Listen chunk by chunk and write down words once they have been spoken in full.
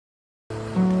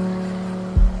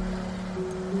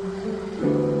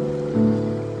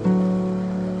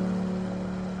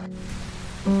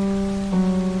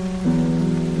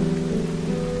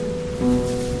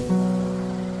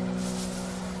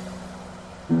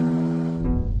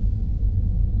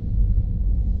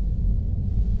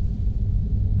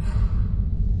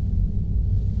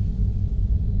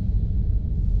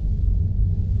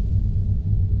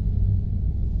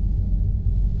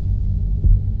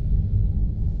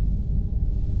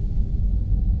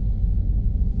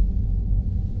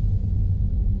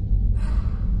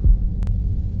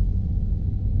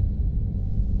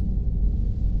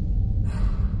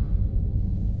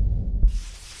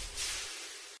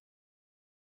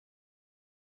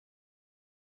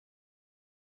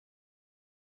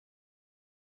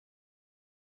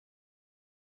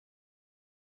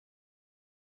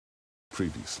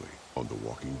Previously on The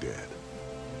Walking Dead.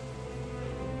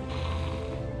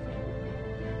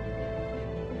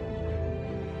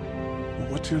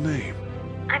 What's your name?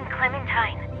 I'm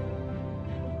Clementine.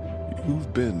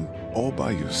 You've been all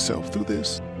by yourself through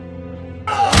this?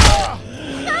 I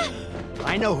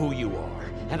know who you are,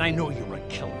 and I know you're a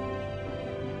killer.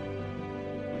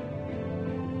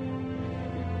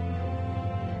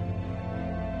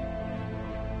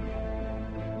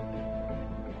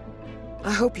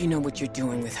 I hope you know what you're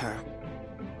doing with her.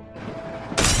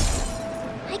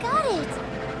 I got it!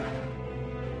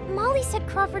 Molly said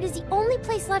Crawford is the only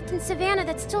place left in Savannah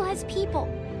that still has people.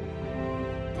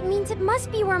 That means it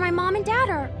must be where my mom and dad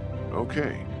are.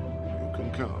 Okay, you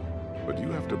can come, but you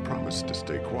have to promise to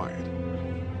stay quiet.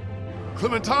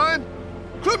 Clementine?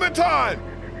 Clementine!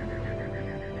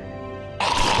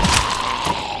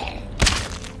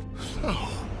 No.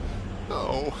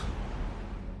 No.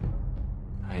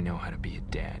 I know how to be a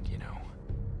dad, you know.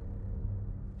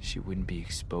 She wouldn't be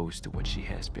exposed to what she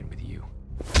has been with you.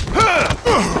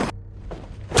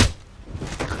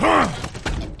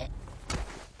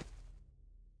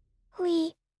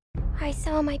 Lee, I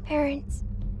saw my parents.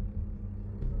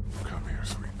 Come here,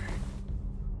 sweet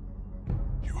pea.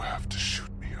 You have to shoot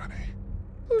me, honey.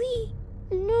 Lee,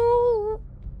 no.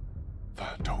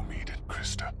 Don't meet it,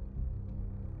 Krista.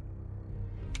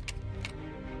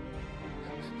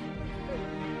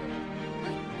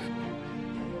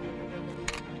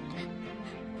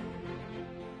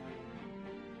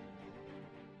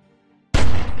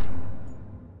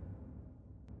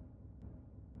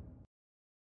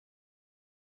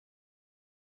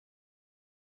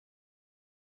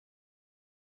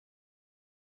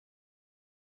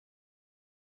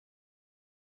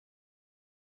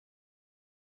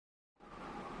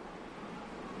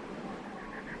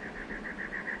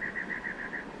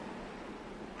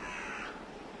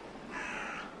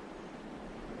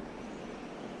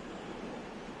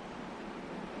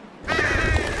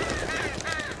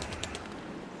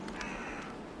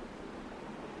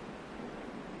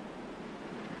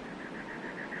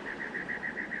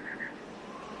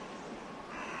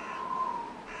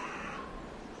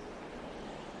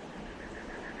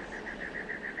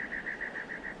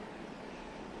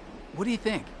 What do you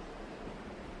think?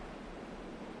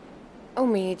 Oh,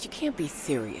 Mead, you can't be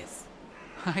serious.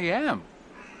 I am.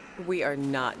 We are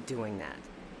not doing that.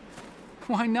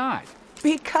 Why not?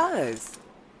 Because.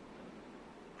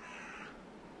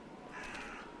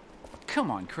 Come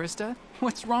on, Krista.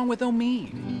 What's wrong with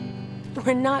Omid?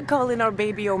 We're not calling our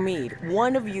baby Omid.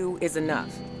 One of you is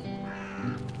enough.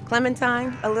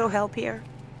 Clementine, a little help here?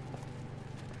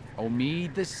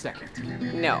 Omid the second.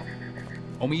 No.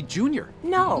 Omid Jr.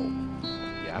 No.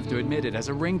 You have to admit it has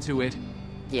a ring to it.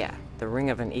 Yeah, the ring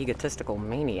of an egotistical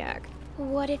maniac.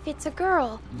 What if it's a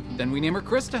girl? Then we name her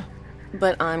Krista.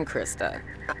 But I'm Krista.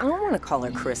 I don't want to call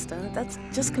her Krista. That's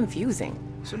just confusing.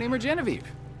 So name her Genevieve.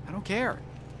 I don't care.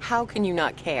 How can you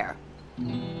not care?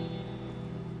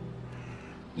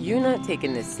 You're not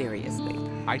taking this seriously.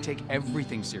 I take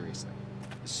everything seriously.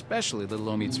 Especially little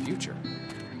Omid's future.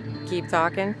 Keep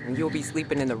talking, and you'll be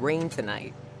sleeping in the rain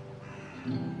tonight.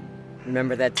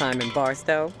 Remember that time in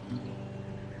Barstow?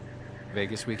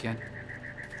 Vegas weekend.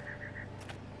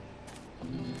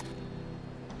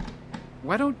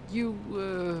 Why don't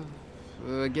you,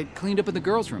 get cleaned up in the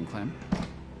girls' room, Clem?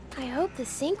 I hope the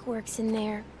sink works in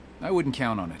there. I wouldn't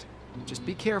count on it. Just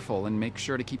be careful and make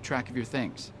sure to keep track of your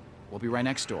things. We'll be right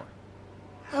next door.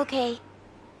 Okay.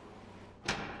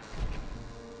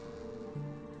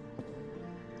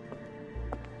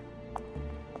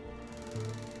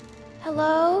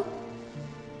 Hello?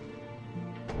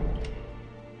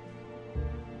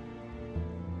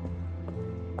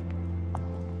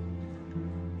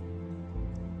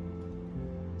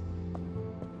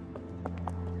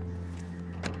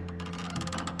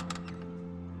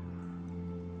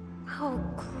 Oh,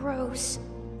 gross.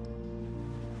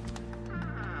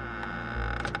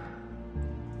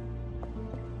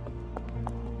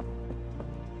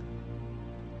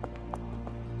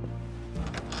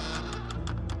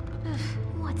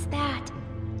 What's that?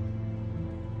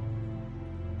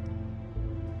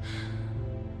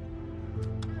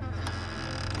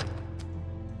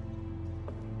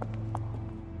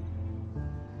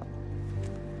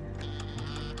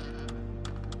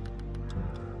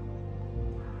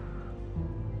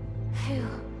 Phew.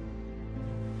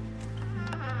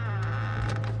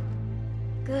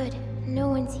 Good. No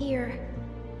one's here.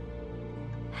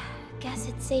 Guess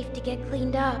it's safe to get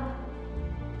cleaned up.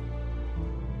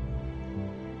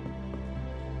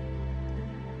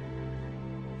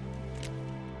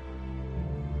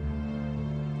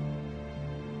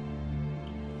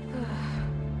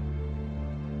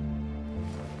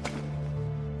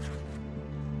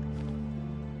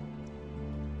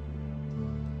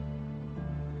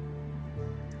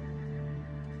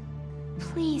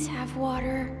 Please have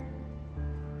water.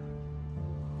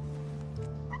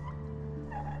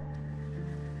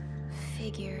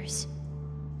 Figures.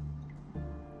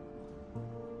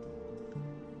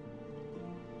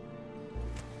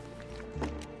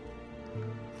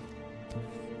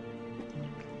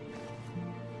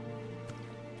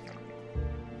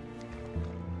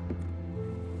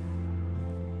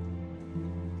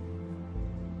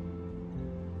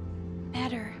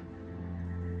 Better.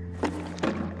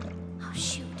 Oh,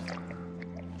 shoot.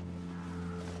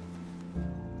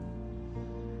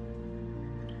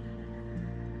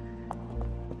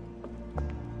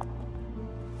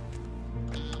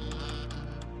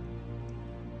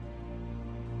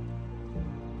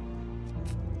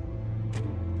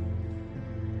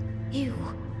 Ew.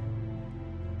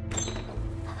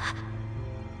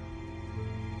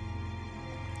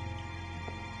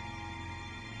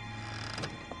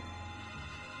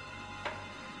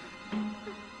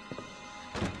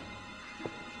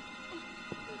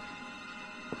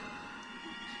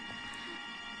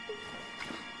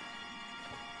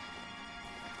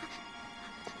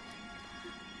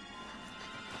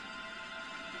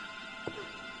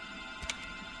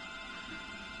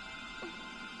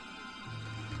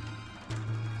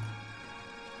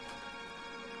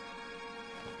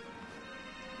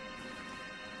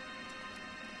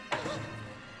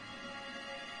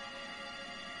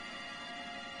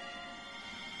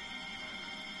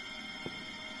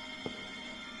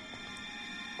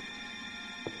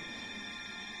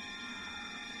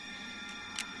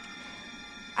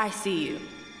 I see you.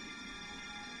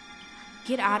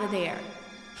 Get out of there.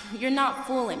 You're not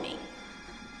fooling me.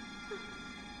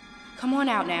 Come on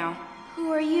out now.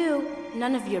 Who are you?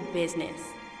 None of your business.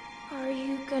 Are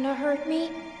you gonna hurt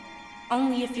me?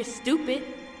 Only if you're stupid.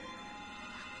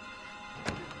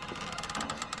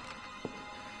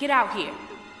 Get out here.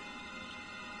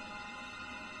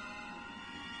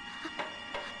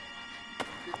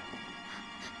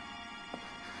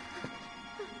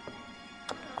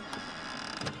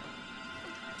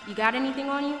 You got anything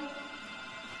on you?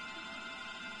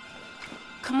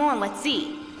 Come on, let's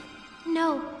see.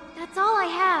 No, that's all I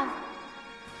have.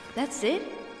 That's it?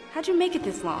 How'd you make it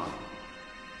this long?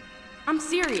 I'm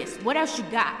serious. What else you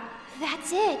got?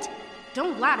 That's it.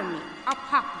 Don't lie to me. I'll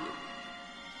pop you.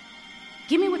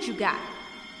 Give me what you got.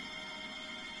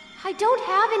 I don't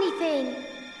have anything.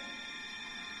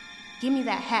 Give me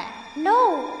that hat.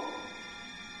 No.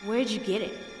 Where'd you get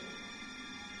it?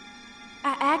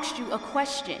 I asked you a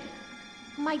question.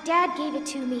 My dad gave it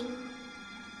to me.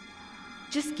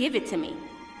 Just give it to me.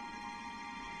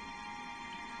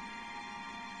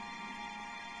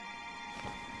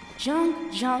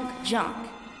 Junk, junk, junk.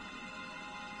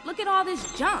 Look at all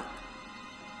this junk.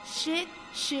 Shit,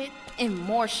 shit, and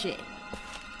more shit.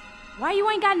 Why you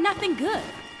ain't got nothing good?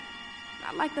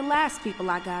 Not like the last people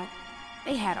I got.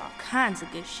 They had all kinds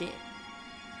of good shit.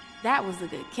 That was a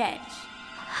good catch.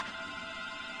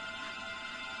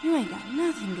 You ain't got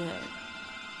nothing good.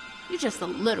 You're just a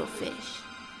little fish.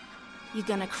 You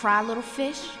gonna cry, little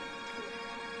fish?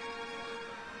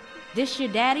 This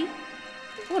your daddy?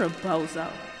 What a bozo.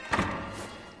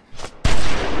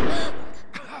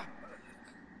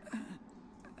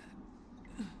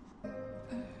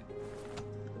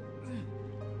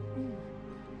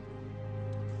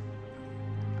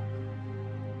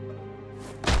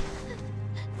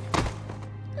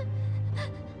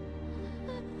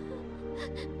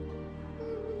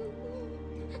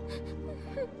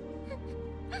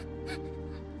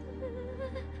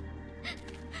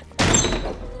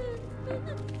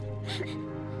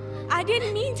 I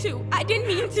didn't mean to. I didn't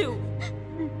mean to.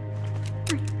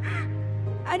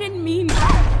 I didn't mean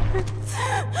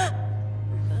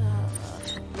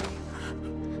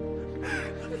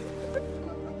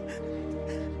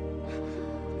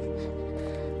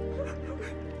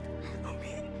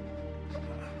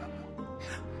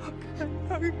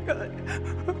Oh God.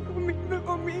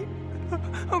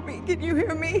 Homie, can you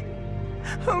hear me?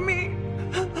 Homie.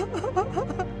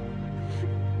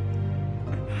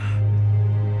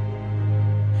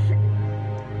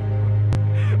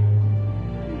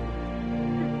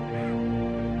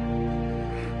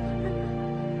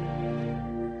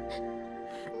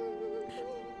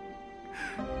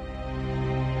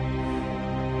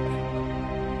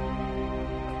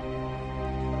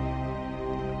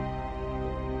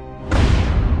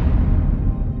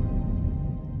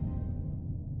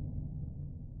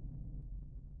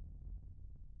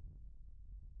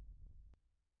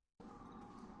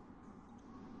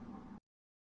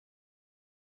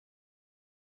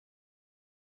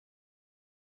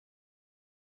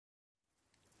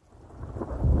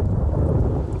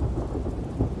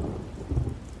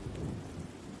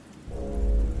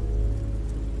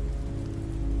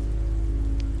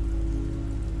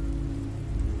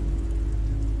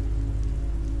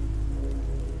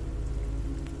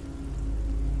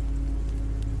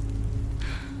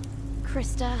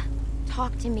 Krista,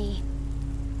 talk to me.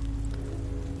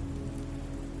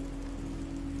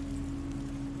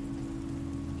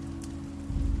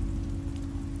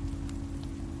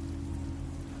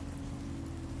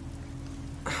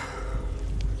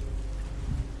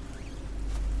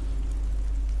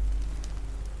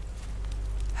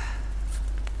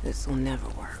 This will never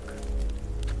work.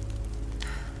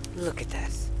 Look at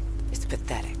this. It's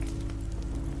pathetic.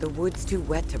 The wood's too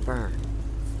wet to burn.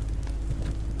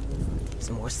 There's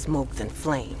more smoke than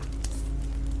flame.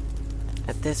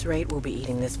 At this rate, we'll be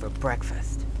eating this for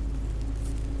breakfast.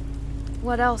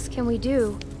 What else can we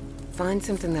do? Find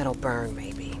something that'll burn,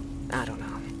 maybe. I don't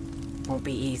know. Won't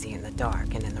be easy in the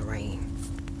dark and in the rain.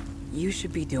 You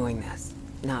should be doing this,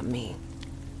 not me.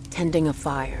 Tending a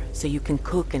fire so you can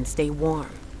cook and stay warm.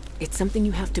 It's something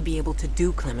you have to be able to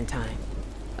do, Clementine.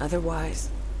 Otherwise...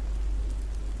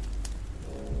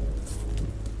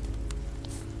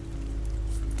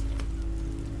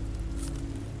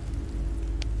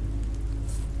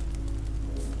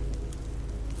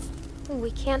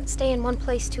 We can't stay in one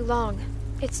place too long.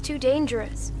 It's too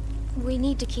dangerous. We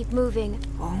need to keep moving.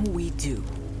 All we do,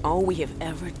 all we have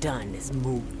ever done is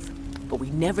move. But we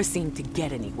never seem to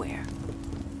get anywhere.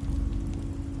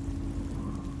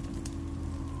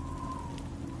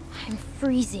 I'm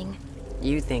freezing.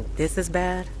 You think this is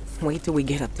bad? Wait till we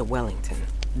get up to Wellington.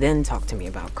 Then talk to me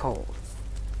about cold.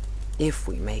 If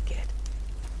we make it.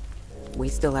 We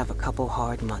still have a couple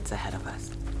hard months ahead of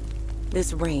us.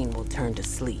 This rain will turn to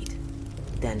sleet.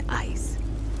 Then ice.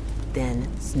 Then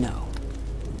snow.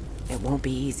 It won't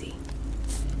be easy.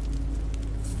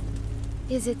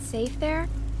 Is it safe there?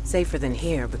 Safer than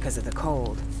here because of the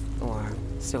cold. Or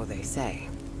so they say.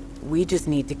 We just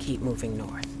need to keep moving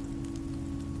north.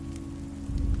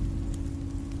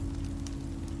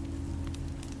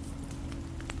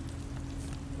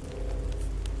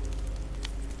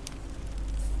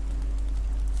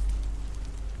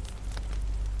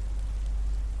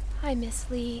 I miss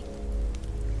Lee.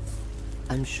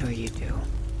 I'm sure you do.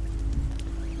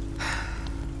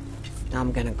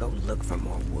 I'm gonna go look for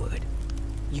more wood.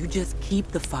 You just keep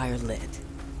the fire lit.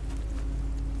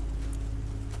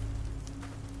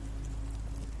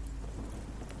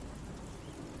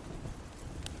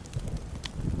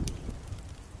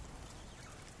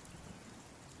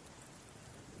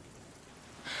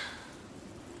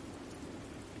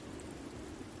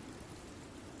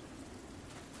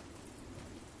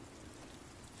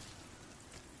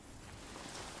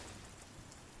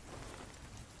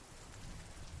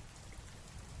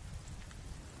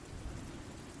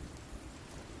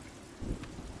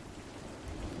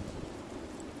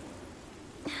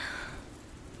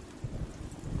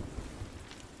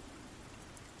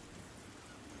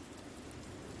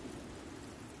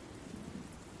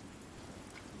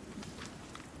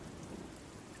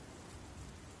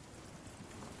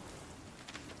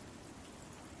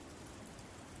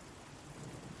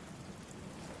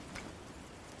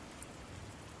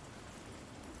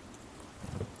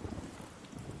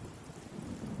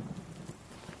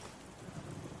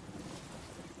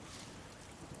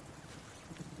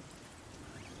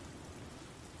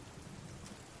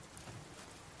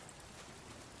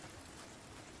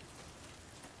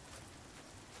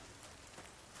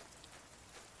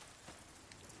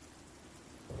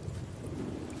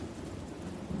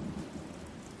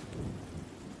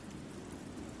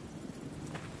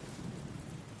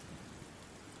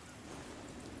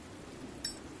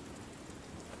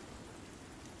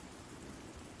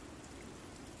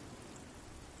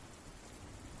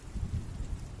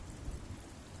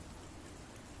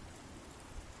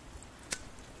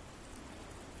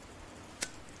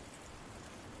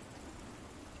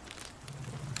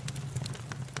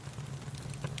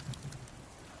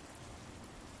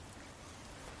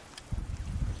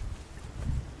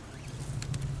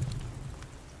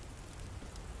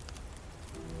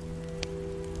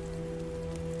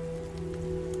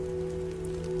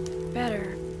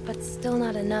 Better, but still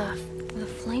not enough. The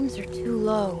flames are too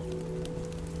low.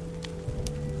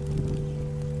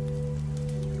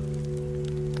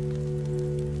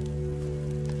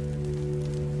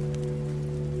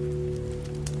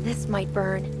 This might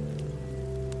burn.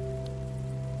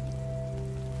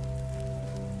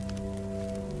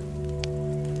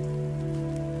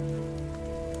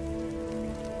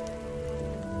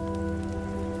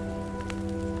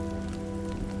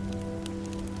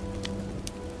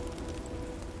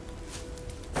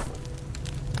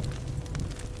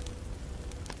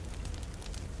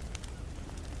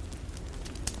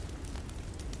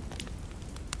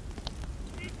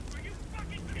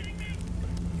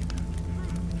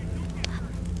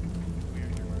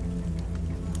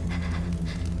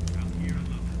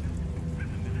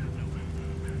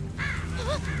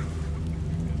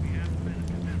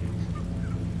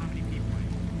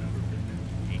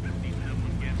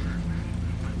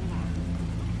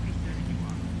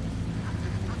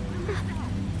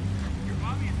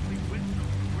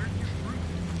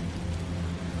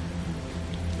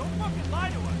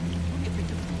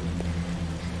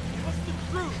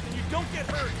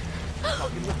 get hurt.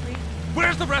 Fucking with me?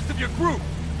 Where's the rest of your group?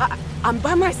 I'm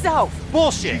by myself.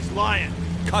 Bullshit. She's lying.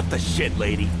 Cut the shit,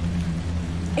 lady.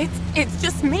 It's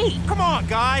just me. Come on,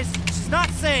 guys. She's not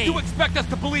sane. You expect us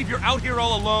to believe you're out here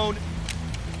all alone?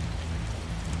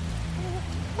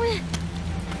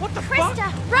 What the fuck?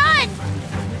 Krista, run!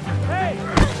 Hey!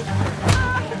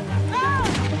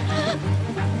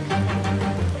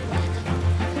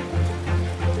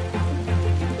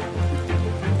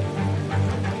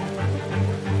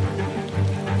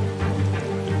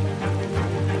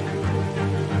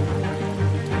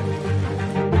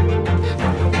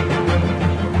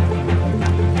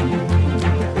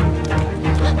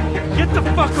 Get the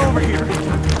fuck over here!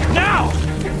 Now!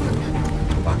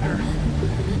 Fucker.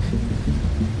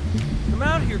 Come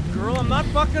out here, girl. I'm not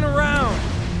fucking around.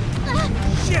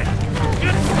 Shit!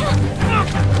 God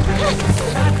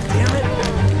damn it!